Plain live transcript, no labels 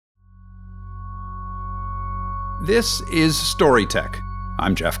This is Storytech.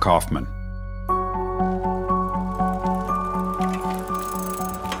 I'm Jeff Kaufman.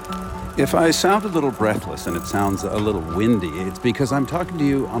 If I sound a little breathless and it sounds a little windy, it's because I'm talking to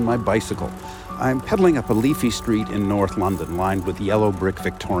you on my bicycle. I'm pedaling up a leafy street in North London lined with yellow brick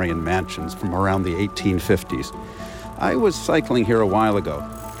Victorian mansions from around the 1850s. I was cycling here a while ago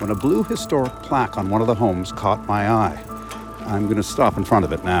when a blue historic plaque on one of the homes caught my eye. I'm going to stop in front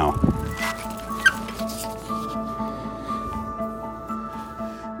of it now.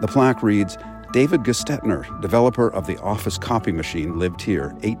 The plaque reads, David Gestetner, developer of the office copy machine, lived here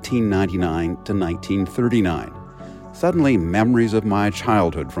 1899 to 1939. Suddenly, memories of my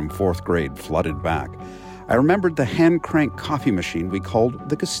childhood from fourth grade flooded back. I remembered the hand-crank copy machine we called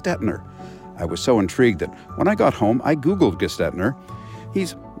the Gestetner. I was so intrigued that when I got home, I Googled Gestetner.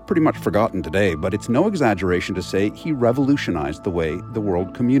 He's pretty much forgotten today, but it's no exaggeration to say he revolutionized the way the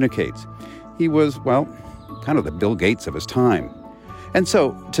world communicates. He was, well, kind of the Bill Gates of his time. And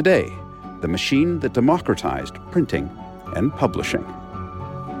so, today, the machine that democratized printing and publishing.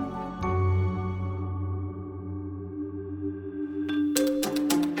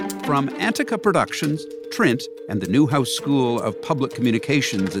 From Antica Productions, Trint, and the Newhouse School of Public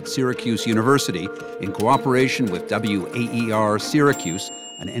Communications at Syracuse University, in cooperation with WAER Syracuse,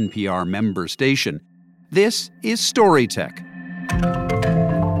 an NPR member station, this is Storytech.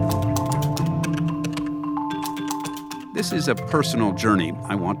 This is a personal journey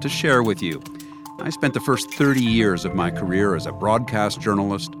I want to share with you. I spent the first 30 years of my career as a broadcast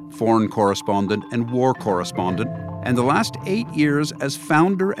journalist, foreign correspondent, and war correspondent, and the last 8 years as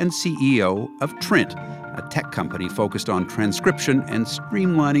founder and CEO of Trint, a tech company focused on transcription and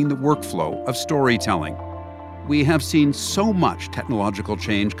streamlining the workflow of storytelling. We have seen so much technological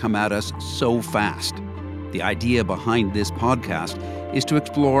change come at us so fast. The idea behind this podcast is to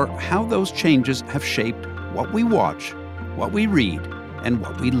explore how those changes have shaped what we watch, what we read, and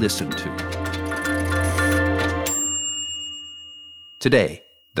what we listen to. Today,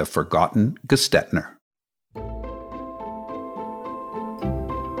 the Forgotten Gestetner.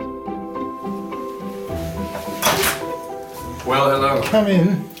 Well, hello. Come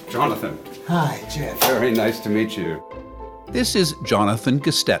in. Jonathan. Hi, Jeff. Very nice to meet you. This is Jonathan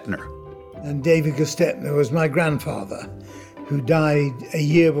Gestetner. And David Gestetner was my grandfather, who died a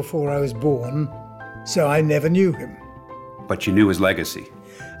year before I was born, so I never knew him. But you knew his legacy.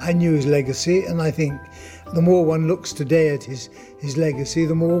 I knew his legacy, and I think the more one looks today at his legacy,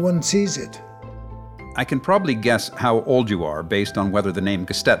 the more one sees it. I can probably guess how old you are based on whether the name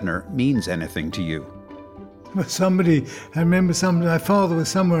Gestetner means anything to you. Well, I remember my father was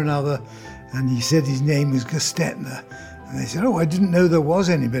somewhere or another, and he said his name was Gestetner. And they said, I didn't know there was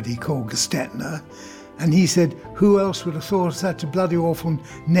anybody called Gestetner. And he said, who else would have thought of such a bloody awful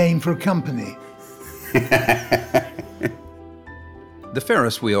name for a company? The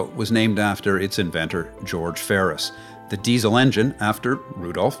Ferris wheel was named after its inventor, George Ferris. The diesel engine after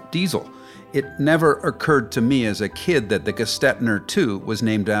Rudolf Diesel. It never occurred to me as a kid that the Gestetner, too, was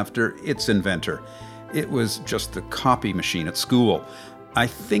named after its inventor. It was just the copy machine at school. I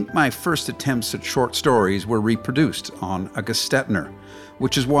think my first attempts at short stories were reproduced on a Gestetner,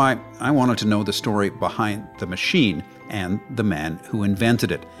 which is why I wanted to know the story behind the machine and the man who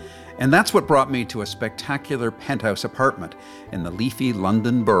invented it. And that's what brought me to a spectacular penthouse apartment in the leafy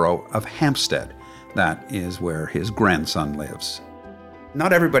London borough of Hampstead. That is where his grandson lives.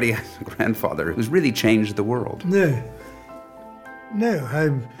 Not everybody has a grandfather who's really changed the world. No,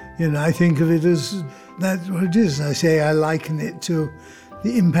 I think of it as that's what it is. I say I liken it to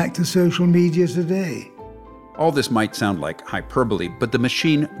the impact of social media today. All this might sound like hyperbole, but the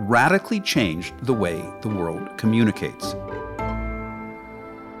machine radically changed the way the world communicates.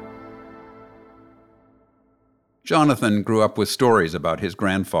 Jonathan grew up with stories about his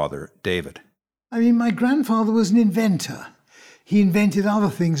grandfather, David. My grandfather was an inventor. He invented other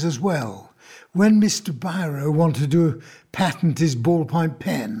things as well. When Mr. Biro wanted to patent his ballpoint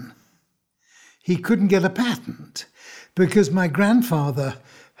pen, he couldn't get a patent because my grandfather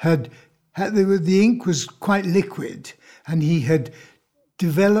the ink was quite liquid, and he had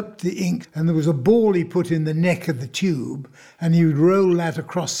developed the ink, and there was a ball he put in the neck of the tube, and he would roll that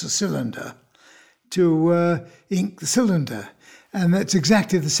across the cylinder to ink the cylinder. And that's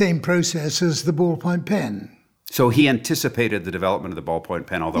exactly the same process as the ballpoint pen. So he anticipated the development of the ballpoint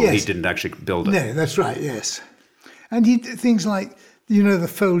pen, although Yes. he didn't actually build it. No, that's right, yes. And he did things like, the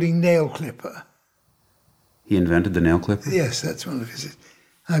folding nail clipper. He invented the nail clipper? Yes, that's one of his.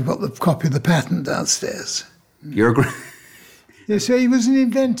 I've got the copy of the patent downstairs. So he was an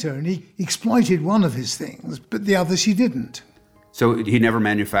inventor, and he exploited one of his things, but the others he didn't. So he never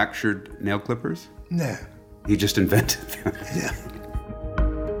manufactured nail clippers? No. He just invented them. Yeah.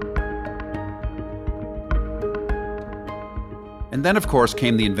 And then, of course,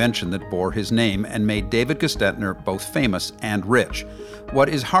 came the invention that bore his name and made David Gestetner both famous and rich. What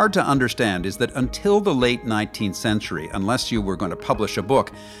is hard to understand is that until the late 19th century, unless you were going to publish a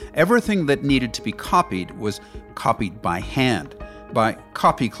book, everything that needed to be copied was copied by hand, by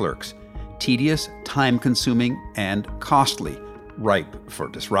copy clerks. Tedious, time-consuming, and costly, ripe for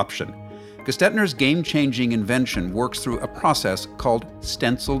disruption. Gestetner's game-changing invention works through a process called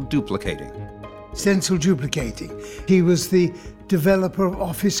stencil duplicating. Stencil duplicating. He was the developer of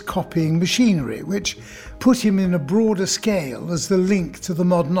office copying machinery, which put him in a broader scale as the link to the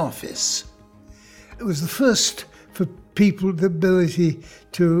modern office. It was the first for people the ability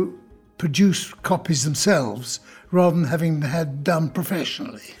to produce copies themselves rather than having had done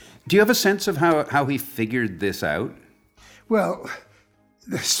professionally. Do you have a sense of how he figured this out? Well,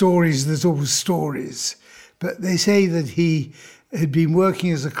 there's always stories, but they say that he had been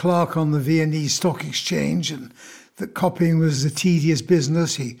working as a clerk on the Viennese Stock Exchange and that copying was a tedious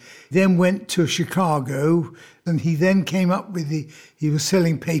business. He then went to Chicago and he then came up with he was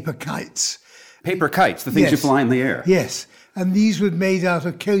selling paper kites. Paper kites, the things you fly in the air. Yes, and these were made out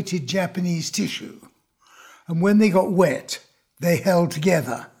of coated Japanese tissue. And when they got wet, they held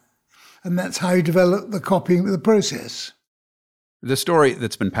together. And that's how he developed the copying of the process. The story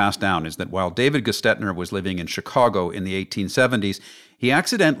that's been passed down is that while David Gestetner was living in Chicago in the 1870s, he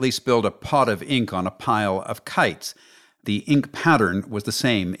accidentally spilled a pot of ink on a pile of kites. The ink pattern was the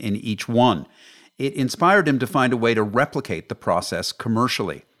same in each one. It inspired him to find a way to replicate the process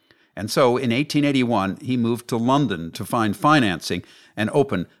commercially. And so in 1881, he moved to London to find financing and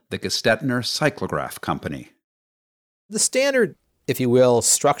open the Gestetner Cyclograph Company. The standard, if you will,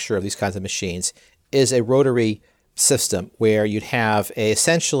 structure of these kinds of machines is a rotary system where you'd have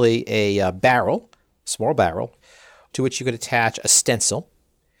essentially a barrel, small barrel, to which you could attach a stencil,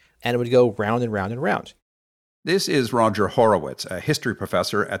 and it would go round and round and round. This is Roger Horowitz, a history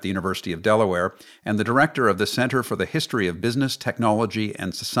professor at the University of Delaware and the director of the Center for the History of Business, Technology,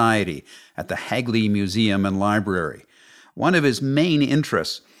 and Society at the Hagley Museum and Library. One of his main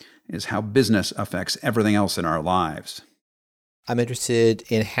interests is how business affects everything else in our lives. I'm interested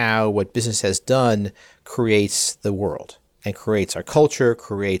in how what business has done creates the world and creates our culture,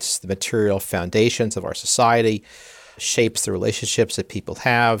 creates the material foundations of our society, shapes the relationships that people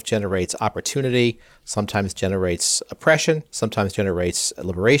have, generates opportunity, sometimes generates oppression, sometimes generates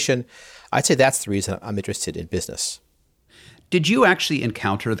liberation. I'd say that's the reason I'm interested in business. Did you actually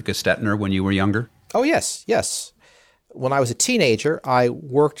encounter the Gestetner when you were younger? Oh, yes. When I was a teenager, I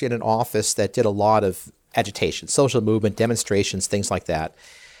worked in an office that did a lot of agitation, social movement, demonstrations, things like that.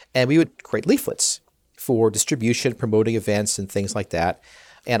 And we would create leaflets for distribution, promoting events and things like that.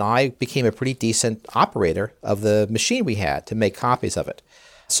 And I became a pretty decent operator of the machine we had to make copies of it.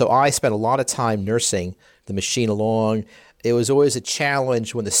 So I spent a lot of time nursing the machine along. It was always a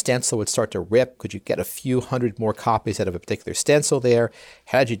challenge when the stencil would start to rip. Could you get a few hundred more copies out of a particular stencil there?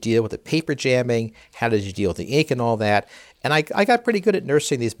 How did you deal with the paper jamming? How did you deal with the ink and all that? And I got pretty good at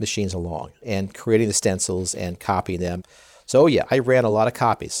nursing these machines along and creating the stencils and copying them. So yeah, I ran a lot of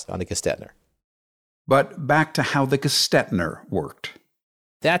copies on the Gestetner. But back to how the Gestetner worked.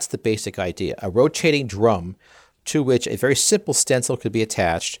 That's the basic idea, a rotating drum to which a very simple stencil could be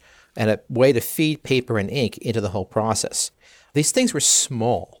attached and a way to feed paper and ink into the whole process. These things were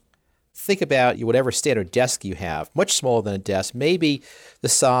small. Think about whatever standard desk you have, much smaller than a desk, maybe the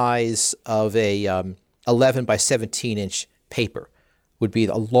size of a 11 by 17 inch paper would be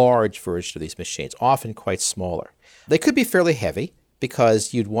a large version of these machines, often quite smaller. They could be fairly heavy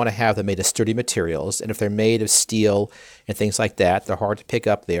because you'd want to have them made of sturdy materials, and if they're made of steel and things like that, they're hard to pick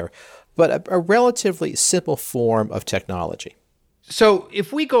up there. But a relatively simple form of technology. So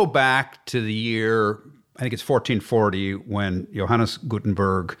if we go back to the year, I think it's 1440, when Johannes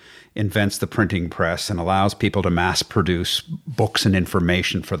Gutenberg invents the printing press and allows people to mass produce books and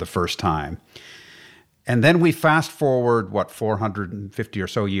information for the first time. And then we fast forward, 450 or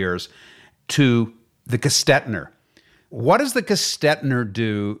so years to the Gestetner. What does the Gestetner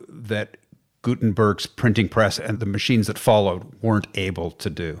do that Gutenberg's printing press and the machines that followed weren't able to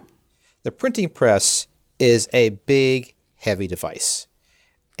do? The printing press is a big, heavy device.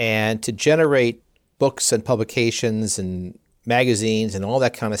 And to generate books and publications and magazines and all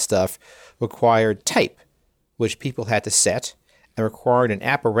that kind of stuff required type, which people had to set, and required an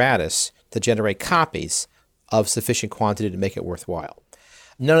apparatus to generate copies of sufficient quantity to make it worthwhile.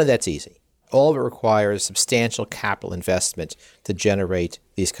 None of that's easy. All of it requires substantial capital investment to generate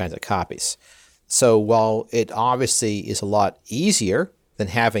these kinds of copies. So while it obviously is a lot easier than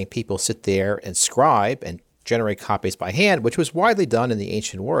having people sit there and scribe and generate copies by hand, which was widely done in the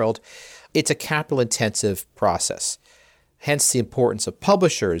ancient world, it's a capital-intensive process. Hence the importance of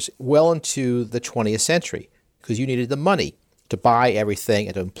publishers well into the 20th century, because you needed the money to buy everything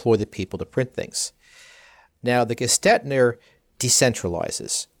and to employ the people to print things. Now, the Gestetner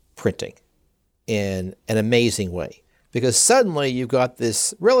decentralizes printing in an amazing way, because suddenly you've got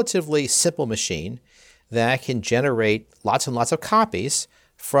this relatively simple machine that can generate lots and lots of copies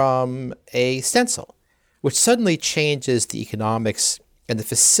from a stencil, which suddenly changes the economics and the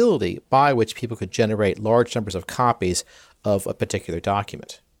facility by which people could generate large numbers of copies of a particular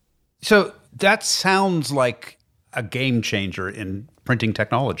document. So that sounds like a game changer in printing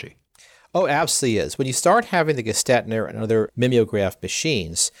technology. Oh, absolutely is. When you start having the Gestetner and other mimeograph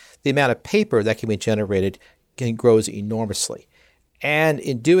machines, the amount of paper that can be generated grows enormously. And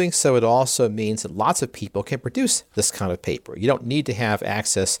in doing so, it also means that lots of people can produce this kind of paper. You don't need to have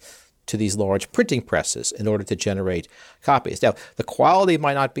access to these large printing presses in order to generate copies. Now, the quality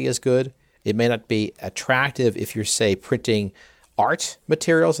might not be as good. It may not be attractive if you're, say, printing art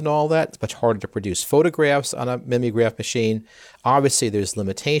materials and all that. It's much harder to produce photographs on a mimeograph machine. Obviously, there's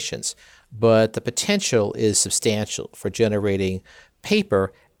limitations, but the potential is substantial for generating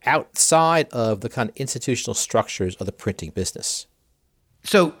paper outside of the kind of institutional structures of the printing business.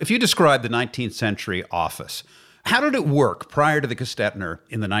 So if you describe the 19th century office, how did it work prior to the Gestetner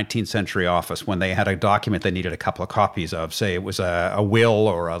in the 19th century office when they had a document they needed a couple of copies of, say it was a will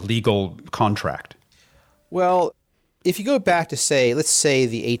or a legal contract? Well, if you go back to, say, let's say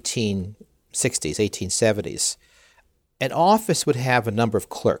the 1860s, 1870s, an office would have a number of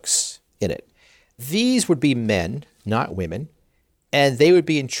clerks in it. These would be men, not women, and they would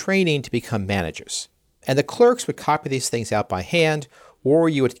be in training to become managers. And the clerks would copy these things out by hand, or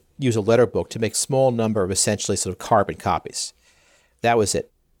you would use a letter book to make a small number of essentially sort of carbon copies. That was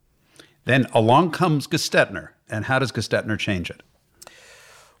it. Then along comes Gestetner. And how does Gestetner change it?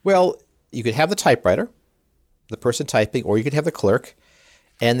 Well, you could have the typewriter, the person typing, or you could have the clerk,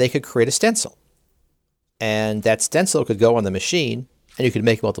 and they could create a stencil. And that stencil could go on the machine, and you could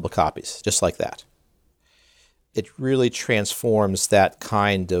make multiple copies, just like that. It really transforms that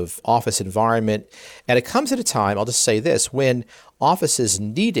kind of office environment. And it comes at a time, I'll just say this, when offices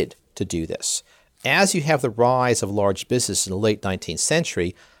needed to do this. As you have the rise of large business in the late 19th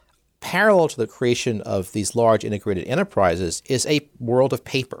century, parallel to the creation of these large integrated enterprises is a world of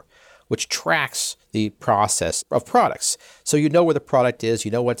paper, which tracks the process of products. So you know where the product is,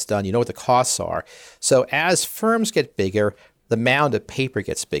 you know what's done, you know what the costs are. So as firms get bigger, the mound of paper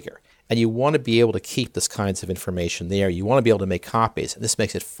gets bigger. And you want to be able to keep this kinds of information there. You want to be able to make copies. And this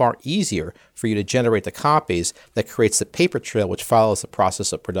makes it far easier for you to generate the copies that creates the paper trail which follows the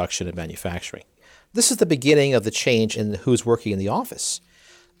process of production and manufacturing. This is the beginning of the change in who's working in the office.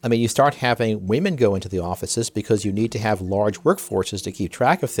 I mean, you start having women go into the offices because you need to have large workforces to keep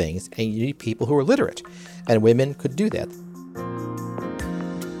track of things, and you need people who are literate. And women could do that.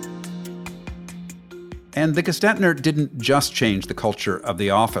 And the Gestetner didn't just change the culture of the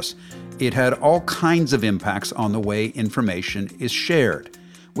office. It had all kinds of impacts on the way information is shared,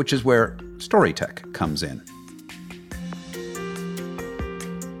 which is where Storytech comes in.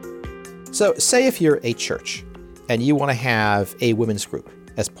 So say if you're a church and you want to have a women's group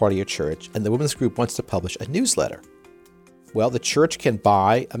as part of your church, and the women's group wants to publish a newsletter. Well, the church can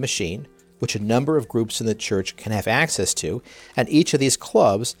buy a machine which a number of groups in the church can have access to, and each of these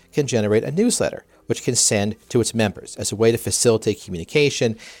clubs can generate a newsletter which can send to its members as a way to facilitate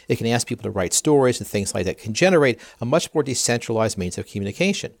communication. It can ask people to write stories and things like that. It can generate a much more decentralized means of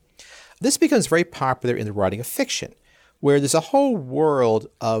communication. This becomes very popular in the writing of fiction, where there's a whole world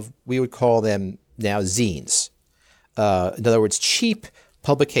of, we would call them now zines. In other words, cheap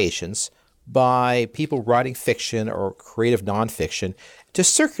publications by people writing fiction or creative nonfiction to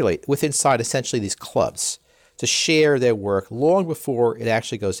circulate inside essentially these clubs, to share their work long before it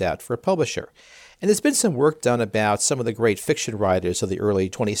actually goes out for a publisher. And there's been some work done about some of the great fiction writers of the early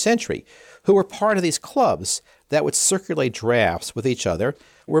 20th century who were part of these clubs that would circulate drafts with each other.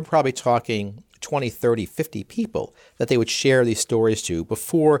 We're probably talking 20, 30, 50 people that they would share these stories to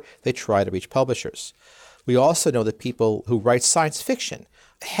before they try to reach publishers. We also know that people who write science fiction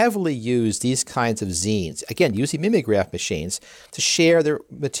heavily use these kinds of zines, again, using mimeograph machines to share their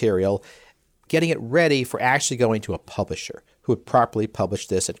material, getting it ready for actually going to a publisher who would properly publish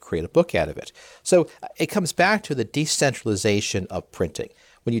this and create a book out of it. So it comes back to the decentralization of printing.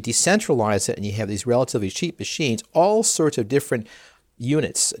 When you decentralize it and you have these relatively cheap machines, all sorts of different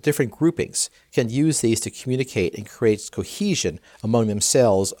units, different groupings can use these to communicate and create cohesion among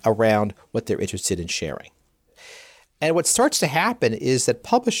themselves around what they're interested in sharing. And what starts to happen is that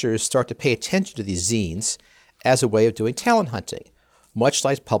publishers start to pay attention to these zines as a way of doing talent hunting. Much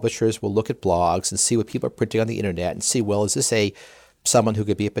like publishers will look at blogs and see what people are printing on the internet and see, well, is this someone who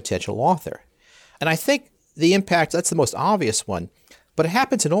could be a potential author? And I think the impact, that's the most obvious one, but it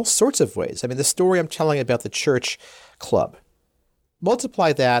happens in all sorts of ways. I mean, the story I'm telling about the church club,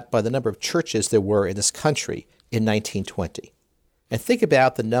 multiply that by the number of churches there were in this country in 1920. And think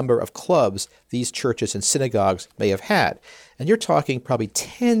about the number of clubs these churches and synagogues may have had. And you're talking probably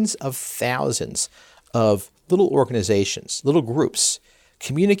tens of thousands of little organizations, little groups,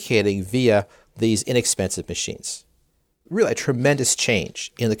 communicating via these inexpensive machines. Really a tremendous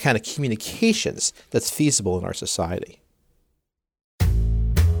change in the kind of communications that's feasible in our society.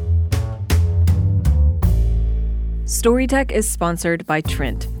 Storytech is sponsored by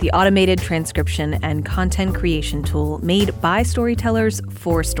Trint, the automated transcription and content creation tool made by storytellers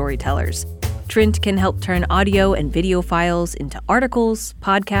for storytellers. Trint can help turn audio and video files into articles,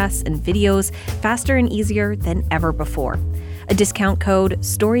 podcasts, and videos faster and easier than ever before. A discount code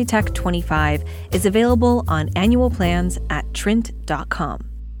StoryTech25 is available on annual plans at Trint.com.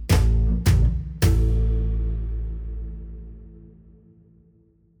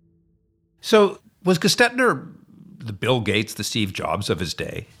 So was Gestetner the Bill Gates, the Steve Jobs of his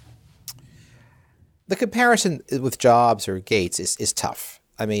day? The comparison with Jobs or Gates is tough.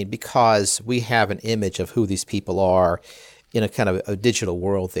 I mean, because we have an image of who these people are in a kind of a digital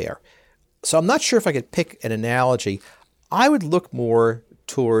world there. So I'm not sure if I could pick an analogy. I would look more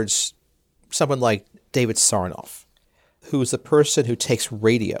towards someone like David Sarnoff, who's the person who takes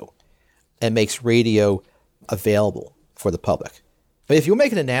radio and makes radio available for the public. But if you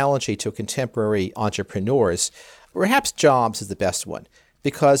make an analogy to contemporary entrepreneurs, perhaps Jobs is the best one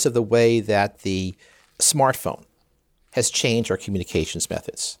because of the way that the smartphone has changed our communications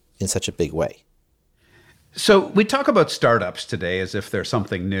methods in such a big way. So we talk about startups today as if they're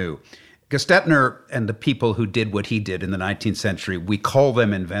something new. Gestetner and the people who did what he did in the 19th century, we call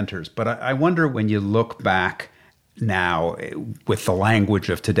them inventors. But I wonder, when you look back now with the language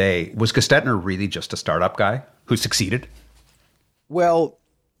of today, was Gestetner really just a startup guy who succeeded? Well,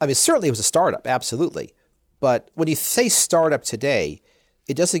 I mean, certainly it was a startup, absolutely. But when you say startup today,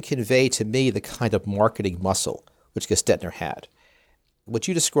 it doesn't convey to me the kind of marketing muscle which Gestetner had. What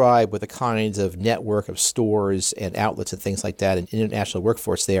you describe with the kinds of network of stores and outlets and things like that, and international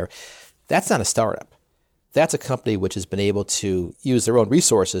workforce there, that's not a startup. That's a company which has been able to use their own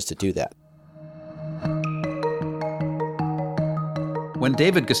resources to do that. When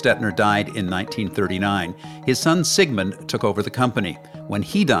David Gestetner died in 1939, his son Sigmund took over the company. When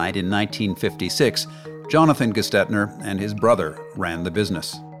he died in 1956, Jonathan Gestetner and his brother ran the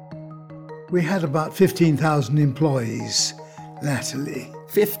business. We had about 15,000 employees latterly.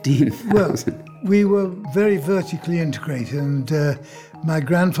 15,000? Well, we were very vertically integrated, and my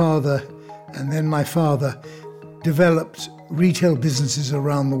grandfather and then my father developed retail businesses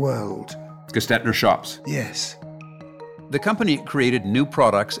around the world. Gestetner shops? Yes. The company created new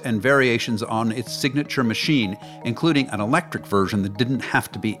products and variations on its signature machine, including an electric version that didn't have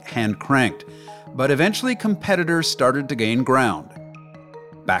to be hand-cranked. But eventually competitors started to gain ground.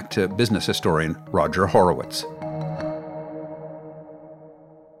 Back to business historian Roger Horowitz.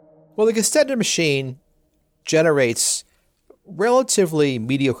 Well, the Gestetner machine generates relatively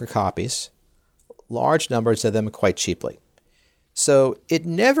mediocre copies, large numbers of them quite cheaply. So it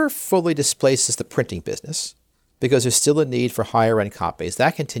never fully displaces the printing business because there's still a need for higher-end copies.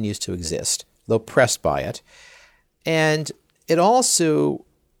 That continues to exist, though pressed by it. And it also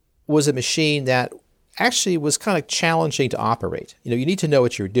was a machine that actually was kind of challenging to operate. You need to know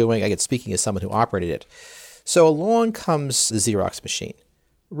what you're doing. Again, speaking as someone who operated it. So along comes the Xerox machine,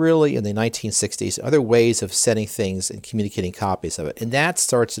 really in the 1960s, other ways of sending things and communicating copies of it. And that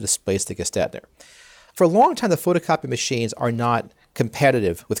starts to displace the Gestetner. For a long time, the photocopy machines are not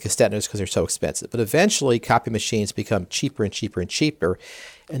competitive with Gestetners because they're so expensive. But eventually, copy machines become cheaper and cheaper and cheaper,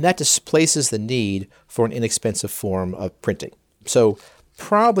 and that displaces the need for an inexpensive form of printing. So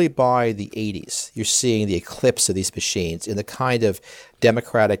probably by the 80s, you're seeing the eclipse of these machines in the kind of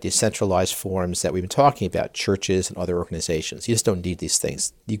democratic, decentralized forms that we've been talking about, churches and other organizations. You just don't need these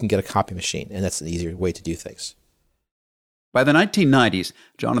things. You can get a copy machine, and that's an easier way to do things. By the 1990s,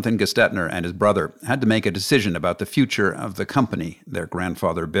 Jonathan Gestetner and his brother had to make a decision about the future of the company their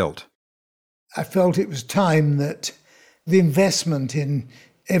grandfather built. I felt it was time that the investment in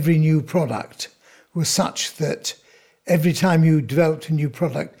every new product was such that every time you developed a new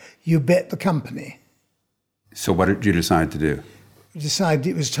product, you bet the company. So what did you decide to do? I decided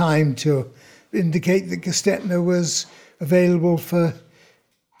it was time to indicate that Gestetner was available to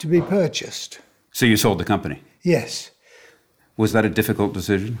be purchased. So you sold the company? Yes. Was that a difficult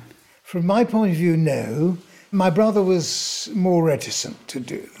decision? From my point of view, no, My brother was more reticent to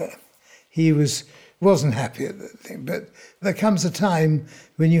do that. He wasn't happy at that thing. But there comes a time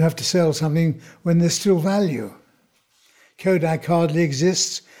when you have to sell something when there's still value. Kodak hardly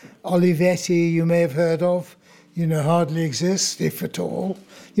exists. Olivetti, you may have heard of, hardly exists, if at all.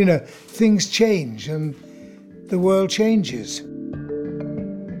 Things change and the world changes.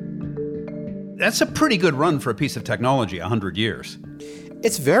 That's a pretty good run for a piece of technology, 100 years.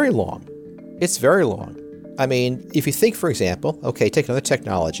 It's very long. It's very long. I mean, if you think, for example, take another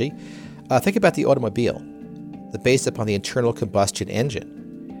technology. Think about the automobile, based upon the internal combustion engine.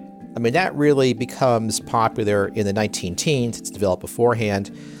 I mean, that really becomes popular in the 19-teens. It's developed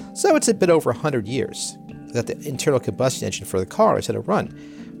beforehand. So it's a bit over 100 years that the internal combustion engine for the car is going to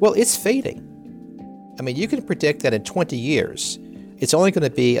run. Well, it's fading. I mean, you can predict that in 20 years, it's only going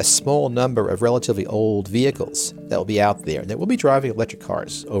to be a small number of relatively old vehicles that will be out there and that will be driving electric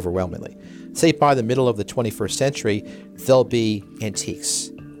cars overwhelmingly. Say by the middle of the 21st century, they'll be antiques.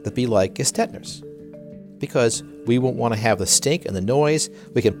 They'll be like Gestetners. Because we won't want to have the stink and the noise.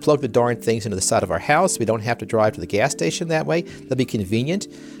 We can plug the darn things into the side of our house. We don't have to drive to the gas station that way. They'll be convenient.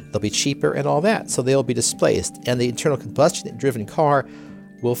 They'll be cheaper and all that. So they'll be displaced. And the internal combustion-driven car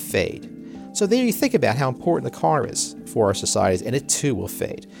will fade. So there you think about how important the car is for our societies, and it too will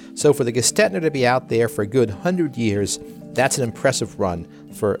fade. So for the Gestetner to be out there for a good 100 years, that's an impressive run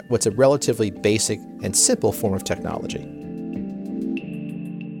for what's a relatively basic and simple form of technology.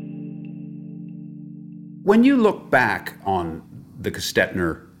 When you look back on the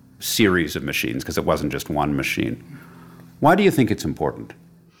Gestetner series of machines, because it wasn't just one machine, why do you think it's important?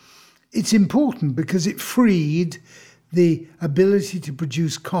 It's important because it freed the ability to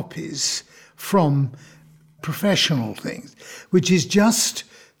produce copies from professional things, which is just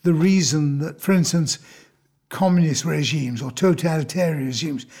the reason that, for instance, communist regimes or totalitarian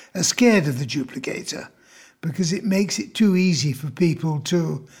regimes are scared of the duplicator, because it makes it too easy for people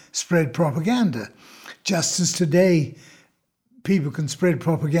to spread propaganda. Just as today, people can spread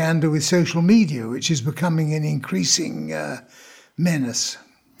propaganda with social media, which is becoming an increasing menace.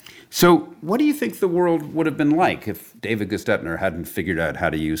 So what do you think the world would have been like if David Gestetner hadn't figured out how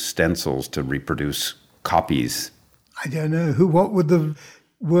to use stencils to reproduce copies? I don't know. What would the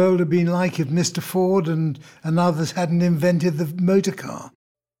world have been like if Mr. Ford and others hadn't invented the motor car?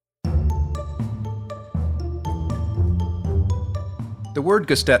 The word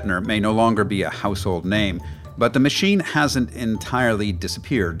Gestetner may no longer be a household name, but the machine hasn't entirely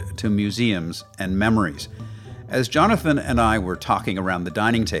disappeared to museums and memories. As Jonathan and I were talking around the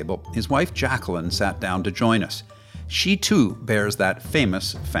dining table, his wife Jacqueline sat down to join us. She too bears that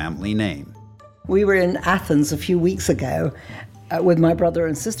famous family name. We were in Athens a few weeks ago with my brother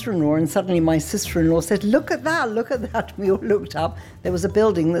and sister-in-law, and suddenly my sister-in-law said, look at that, look at that. We all looked up. There was a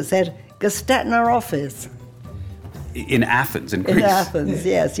building that said Gestetner Office. In Athens, in Greece? In Athens,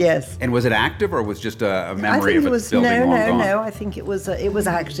 yes. And was it active, or was it just a memory of a building long gone? No. I think it was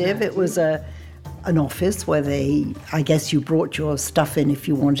active. It was an office where I guess you brought your stuff in if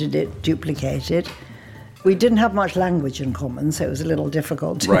you wanted it duplicated. We didn't have much language in common, so it was a little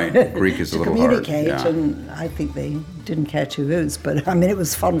difficult to, Greek is a little communicate, hard. Yeah. And I think they didn't care two whoos, but I mean, it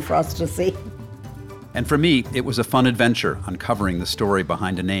was fun for us to see. And for me, it was a fun adventure uncovering the story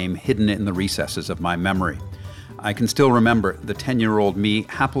behind a name hidden in the recesses of my memory. I can still remember the 10-year-old me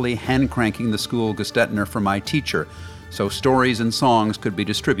happily hand-cranking the school Gestetner for my teacher so stories and songs could be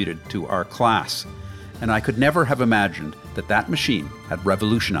distributed to our class. And I could never have imagined that that machine had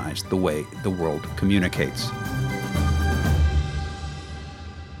revolutionized the way the world communicates.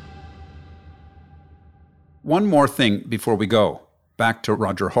 One more thing before we go, back to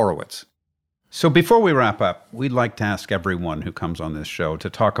Roger Horowitz. So before we wrap up, we'd like to ask everyone who comes on this show to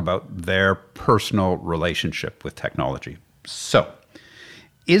talk about their personal relationship with technology. So,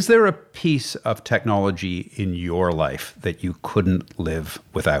 is there a piece of technology in your life that you couldn't live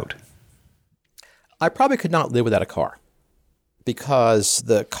without? I probably could not live without a car, because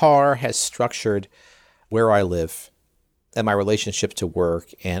the car has structured where I live and my relationship to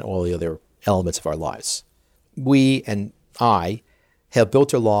work and all the other elements of our lives. We and I have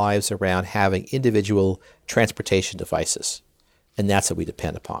built our lives around having individual transportation devices, and that's what we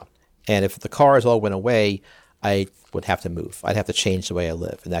depend upon. And if the cars all went away, I would have to move. I'd have to change the way I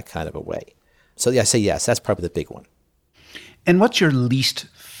live in that kind of a way. So yeah, I say yes, that's probably the big one. And what's your least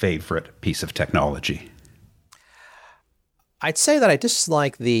favorite piece of technology? I'd say that I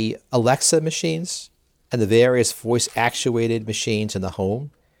dislike the Alexa machines and the various voice-actuated machines in the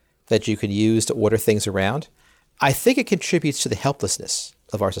home that you can use to order things around. I think it contributes to the helplessness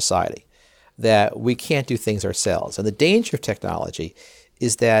of our society, that we can't do things ourselves. And the danger of technology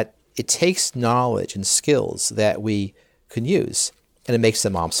is that it takes knowledge and skills that we can use, and it makes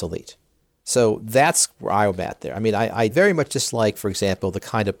them obsolete. So that's where I'm at there. I mean, I very much dislike, for example, the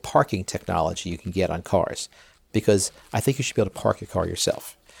kind of parking technology you can get on cars, because I think you should be able to park your car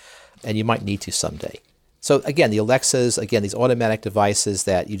yourself, and you might need to someday. So again, the Alexas, these automatic devices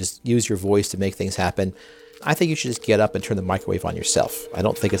that you just use your voice to make things happen, I think you should just get up and turn the microwave on yourself. I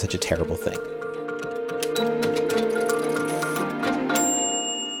don't think it's such a terrible thing.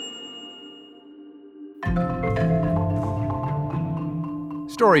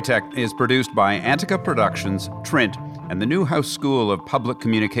 Storytech is produced by Antica Productions, Trint, and the Newhouse School of Public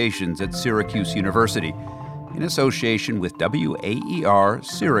Communications at Syracuse University, in association with WAER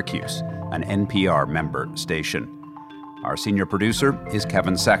Syracuse, an NPR member station. Our senior producer is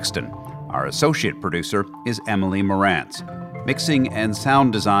Kevin Sexton. Our associate producer is Emily Morantz. Mixing and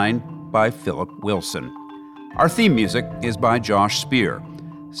sound design by Philip Wilson. Our theme music is by Josh Spear.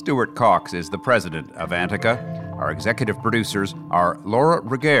 Stuart Cox is the president of Antica. Our executive producers are Laura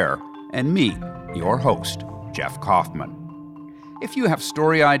Reguer and me, your host, Jeff Kaufman. If you have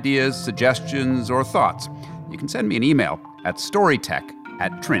story ideas, suggestions, or thoughts, you can send me an email at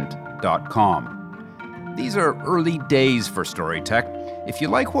storytech@trint.com. These are early days for Storytech. If you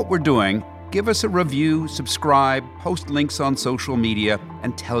like what we're doing, give us a review, subscribe, post links on social media,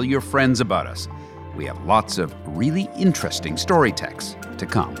 and tell your friends about us. We have lots of really interesting Storytechs to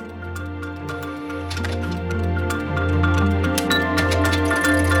come.